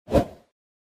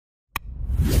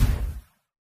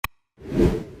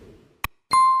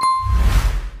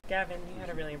Gavin, you had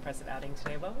a really impressive outing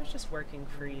today. What was just working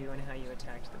for you and how you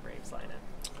attacked the Braves lineup?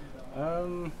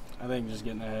 I think just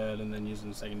getting ahead and then using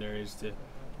the secondaries to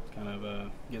kind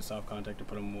of get soft contact to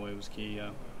put them away was key.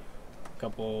 A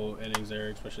couple innings there,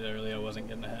 especially early, I wasn't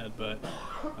getting ahead, but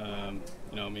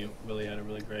Willie had a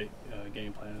really great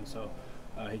game plan, and so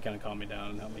he kind of calmed me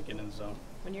down and helped me get in the zone.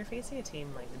 When you're facing a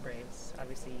team like the Braves,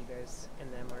 obviously you guys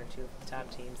and them are two of the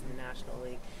top teams in the National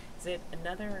League. Is it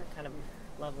another kind of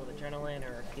level of adrenaline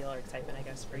or feel or excitement, I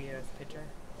guess, for you as a pitcher?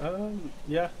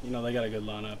 Yeah, they got a good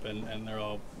lineup, and they're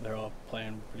all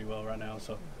playing pretty well right now.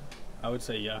 So I would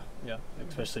say yeah,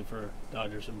 especially for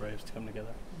Dodgers and Braves to come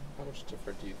together. How much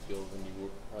different do you feel than you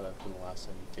were from the last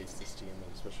time you faced this team,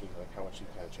 and especially like how much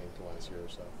you've kind of changed the last year or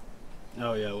so?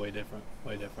 Oh yeah, way different.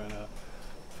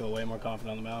 Feel way more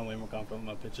confident on the mound, way more confident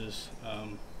with my pitches.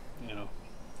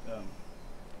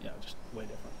 Just way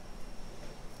different.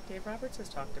 Dave Roberts has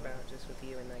talked about just with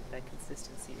you and like that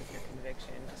consistency with your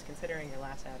conviction. Just considering your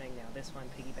last outing, now this one,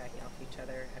 piggybacking off each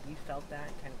other, have you felt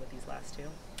that kind of with these last two?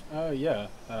 Yeah.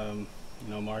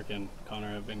 Mark and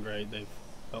Connor have been great. They've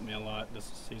helped me a lot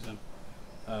this season.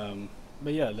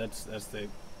 But yeah, that's the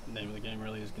name of the game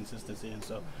really, is consistency. And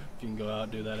so if you can go out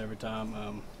and do that every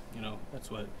time,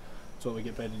 that's what we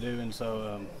get paid to do. And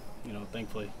so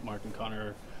thankfully Mark and Connor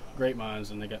are great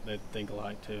minds, and they think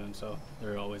alike too, and so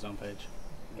they're always on page.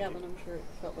 Gavin, I'm sure it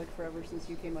felt like forever since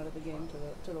you came out of the game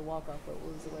to the walk-off. What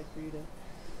was it like for you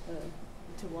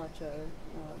to watch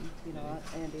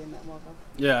Andy in that walk-off?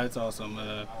 Yeah, it's awesome.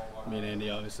 Me and Andy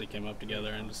obviously came up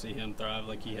together, and to see him thrive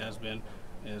like he has been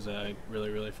is really,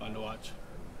 really fun to watch.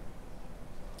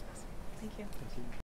 Thank you. Thank you.